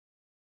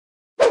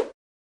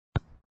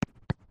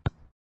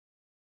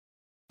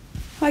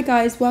Hi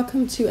guys,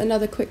 welcome to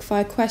another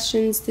quickfire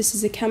questions. This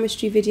is a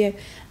chemistry video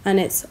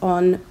and it's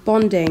on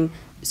bonding.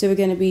 So we're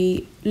going to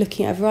be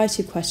looking at a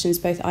variety of questions,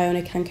 both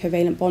ionic and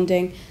covalent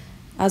bonding.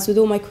 As with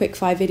all my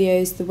quickfire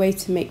videos, the way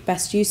to make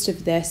best use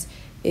of this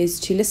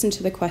is to listen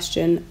to the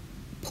question,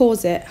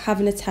 pause it, have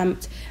an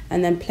attempt,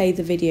 and then play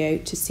the video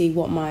to see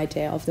what my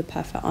idea of the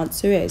perfect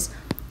answer is.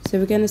 So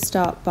we're going to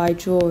start by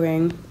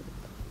drawing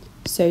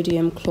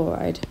sodium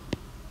chloride.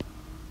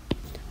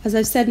 As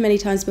I've said many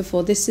times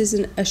before, this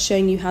isn't a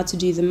showing you how to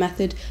do the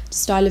method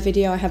style of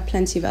video. I have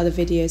plenty of other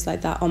videos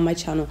like that on my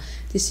channel.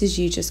 This is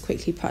you just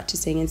quickly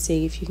practicing and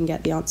seeing if you can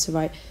get the answer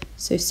right.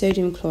 So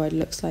sodium chloride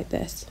looks like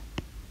this.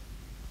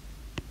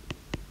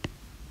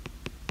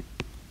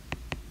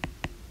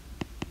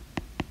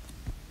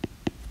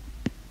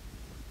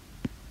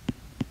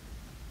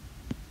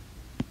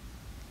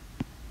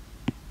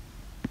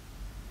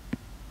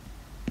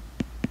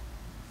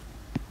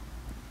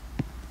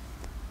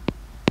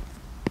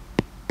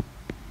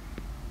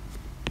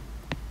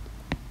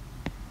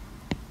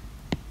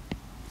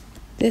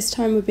 This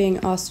time we're being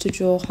asked to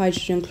draw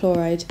hydrogen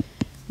chloride.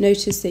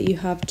 Notice that you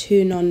have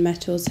two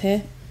non-metals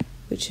here,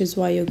 which is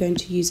why you're going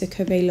to use a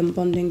covalent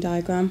bonding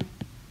diagram.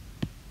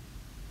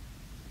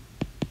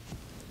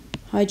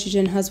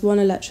 Hydrogen has 1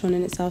 electron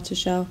in its outer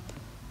shell.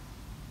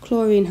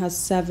 Chlorine has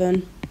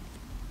 7.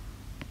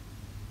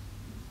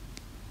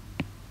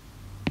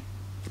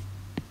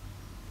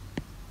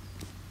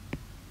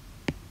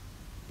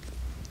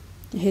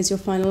 Here's your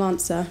final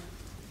answer.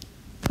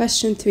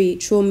 Question 3,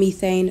 draw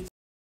methane.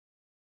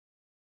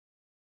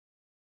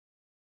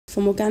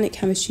 From organic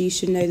chemistry, you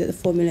should know that the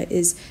formula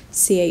is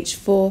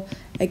CH4.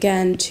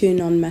 Again, two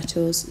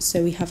non-metals,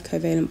 so we have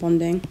covalent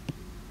bonding.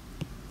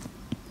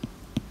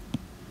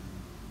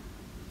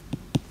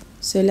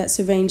 So let's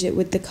arrange it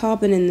with the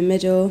carbon in the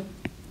middle,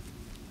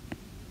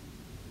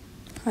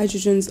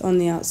 hydrogen's on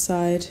the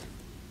outside,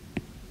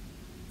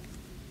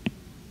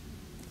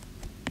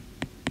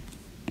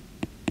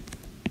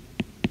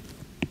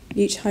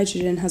 each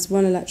hydrogen has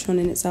 1 electron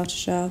in its outer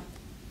shell.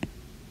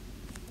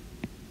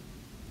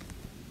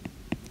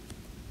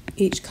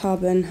 Each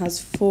carbon has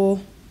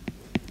 4.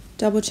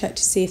 Double check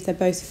to see if they're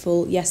both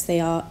full. Yes, they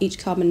are. Each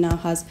carbon now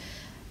has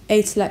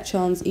 8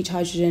 electrons. Each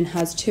hydrogen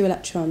has 2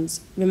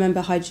 electrons.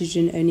 Remember,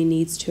 hydrogen only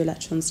needs 2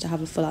 electrons to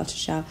have a full outer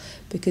shell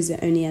because it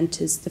only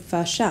enters the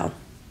first shell.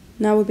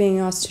 Now we're being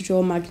asked to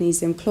draw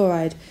magnesium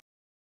chloride.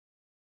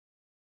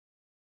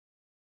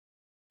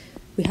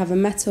 We have a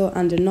metal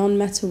and a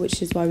non-metal,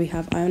 which is why we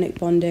have ionic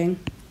bonding.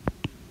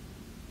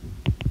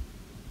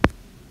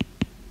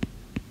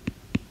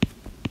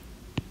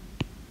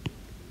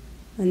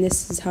 And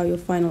this is how your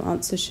final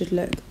answer should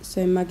look.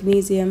 So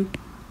magnesium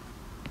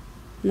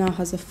now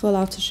has a full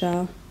outer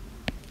shell.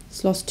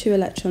 It's lost 2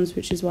 electrons,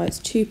 which is why it's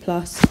 2+.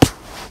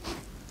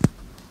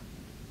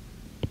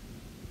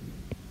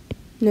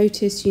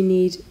 Notice you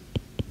need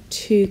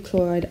 2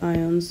 chloride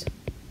ions.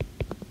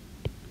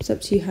 It's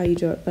up to you how you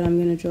draw it, but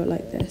I'm going to draw it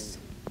like this.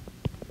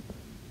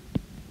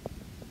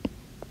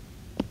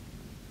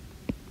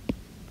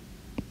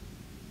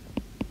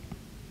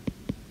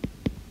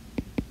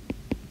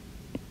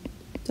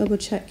 Double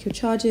check your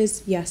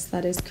charges. Yes,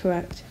 that is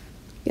correct.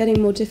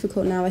 Getting more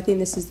difficult now. I think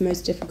this is the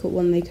most difficult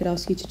one they could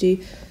ask you to do.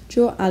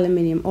 Draw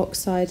aluminium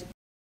oxide.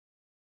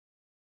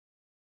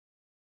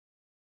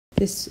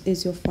 This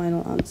is your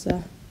final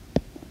answer.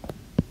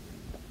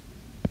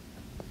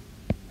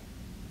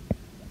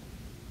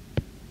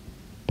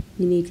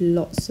 You need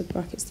lots of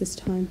brackets this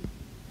time.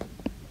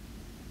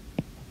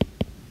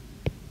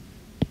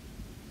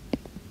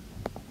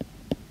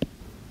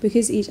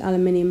 Because each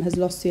aluminium has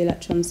lost 3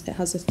 electrons, it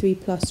has a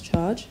 3+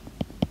 charge.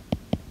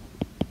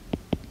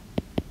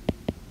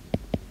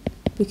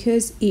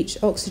 Because each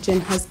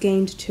oxygen has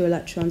gained 2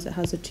 electrons, it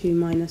has a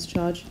 2-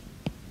 charge.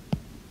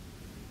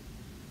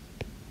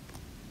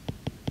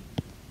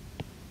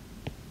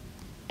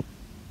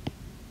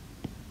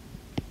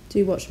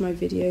 Do watch my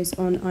videos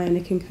on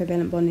ionic and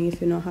covalent bonding if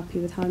you're not happy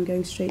with how I'm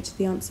going straight to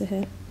the answer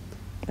here.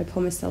 I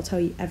promise I'll tell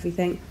you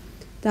everything.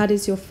 That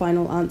is your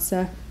final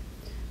answer.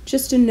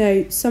 Just a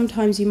note,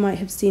 sometimes you might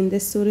have seen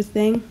this sort of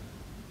thing.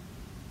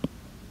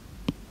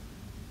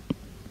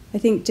 I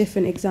think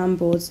different exam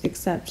boards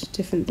accept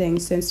different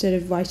things, so instead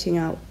of writing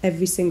out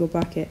every single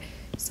bracket,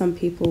 some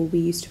people will be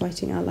used to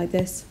writing out like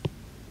this.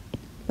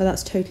 But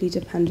that's totally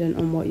dependent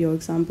on what your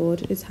exam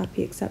board is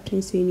happy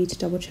accepting, so you need to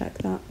double check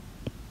that.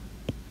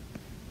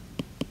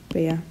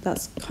 But yeah,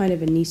 that's kind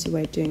of a neater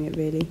way of doing it,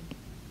 really.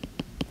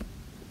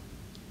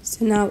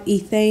 So now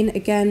ethane,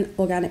 again,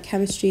 organic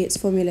chemistry, its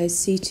formula is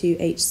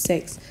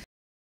C2H6.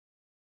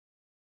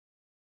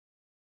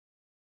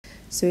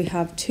 So we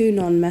have 2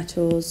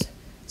 non-metals,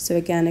 so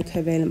again a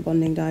covalent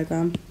bonding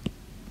diagram.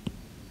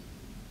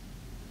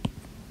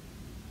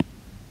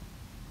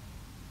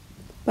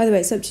 By the way,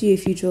 it's up to you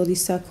if you draw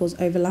these circles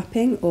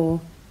overlapping or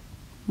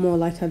more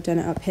like I've done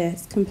it up here.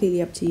 It's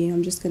completely up to you.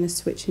 I'm just going to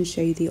switch and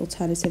show you the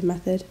alternative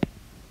method.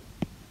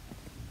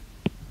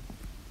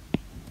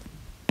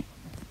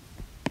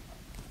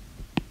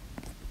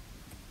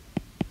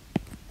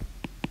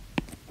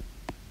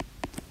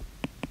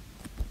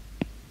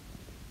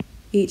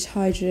 Each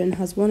hydrogen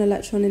has 1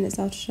 electron in its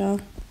outer shell.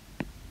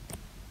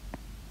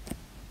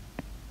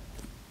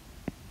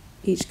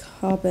 Each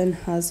carbon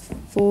has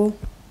 4.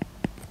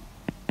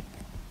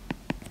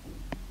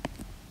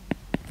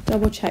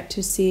 Double check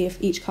to see if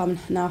each carbon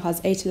now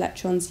has 8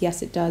 electrons.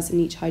 Yes, it does,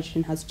 and each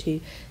hydrogen has 2.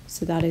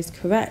 So that is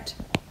correct.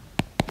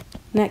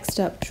 Next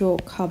up, draw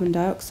carbon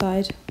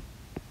dioxide.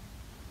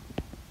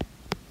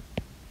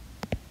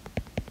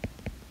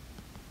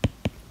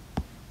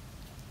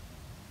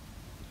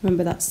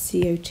 Remember, that's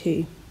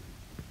CO2.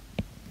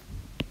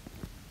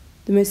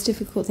 The most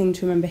difficult thing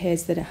to remember here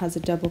is that it has a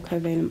double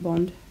covalent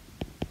bond,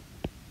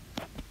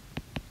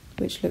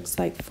 which looks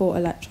like 4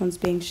 electrons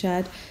being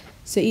shared.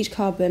 So each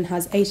carbon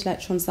has 8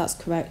 electrons, that's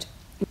correct.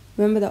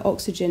 Remember that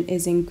oxygen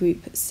is in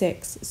group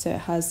 6, so it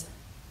has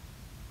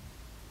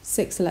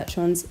 6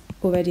 electrons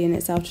already in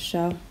its outer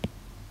shell.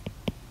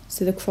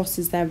 So the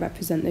crosses there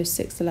represent those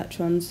 6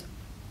 electrons.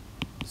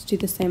 Let's do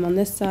the same on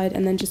this side,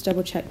 and then just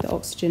double check that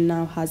oxygen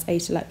now has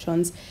 8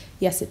 electrons.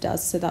 Yes, it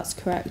does, so that's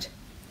correct.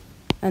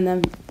 And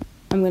then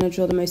I'm going to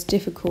draw the most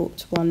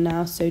difficult one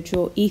now, so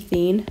draw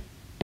ethene.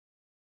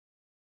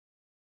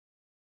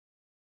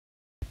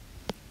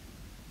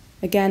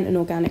 Again, an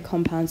organic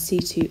compound,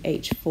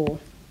 C2H4.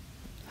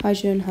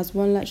 Hydrogen has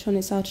 1 electron in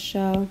its outer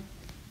shell.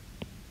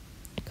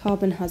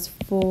 Carbon has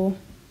 4.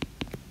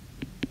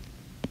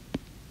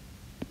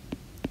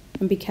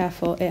 And be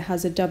careful, it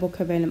has a double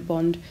covalent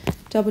bond.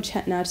 Double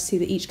check now to see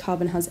that each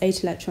carbon has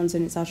 8 electrons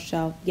in its outer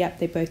shell. Yep,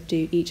 they both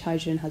do. Each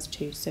hydrogen has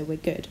 2, so we're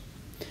good.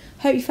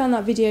 Hope you found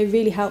that video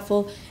really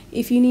helpful.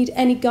 If you need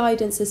any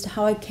guidance as to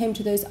how I came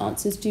to those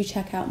answers, do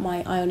check out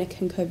my ionic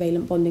and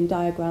covalent bonding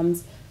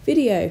diagrams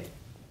video.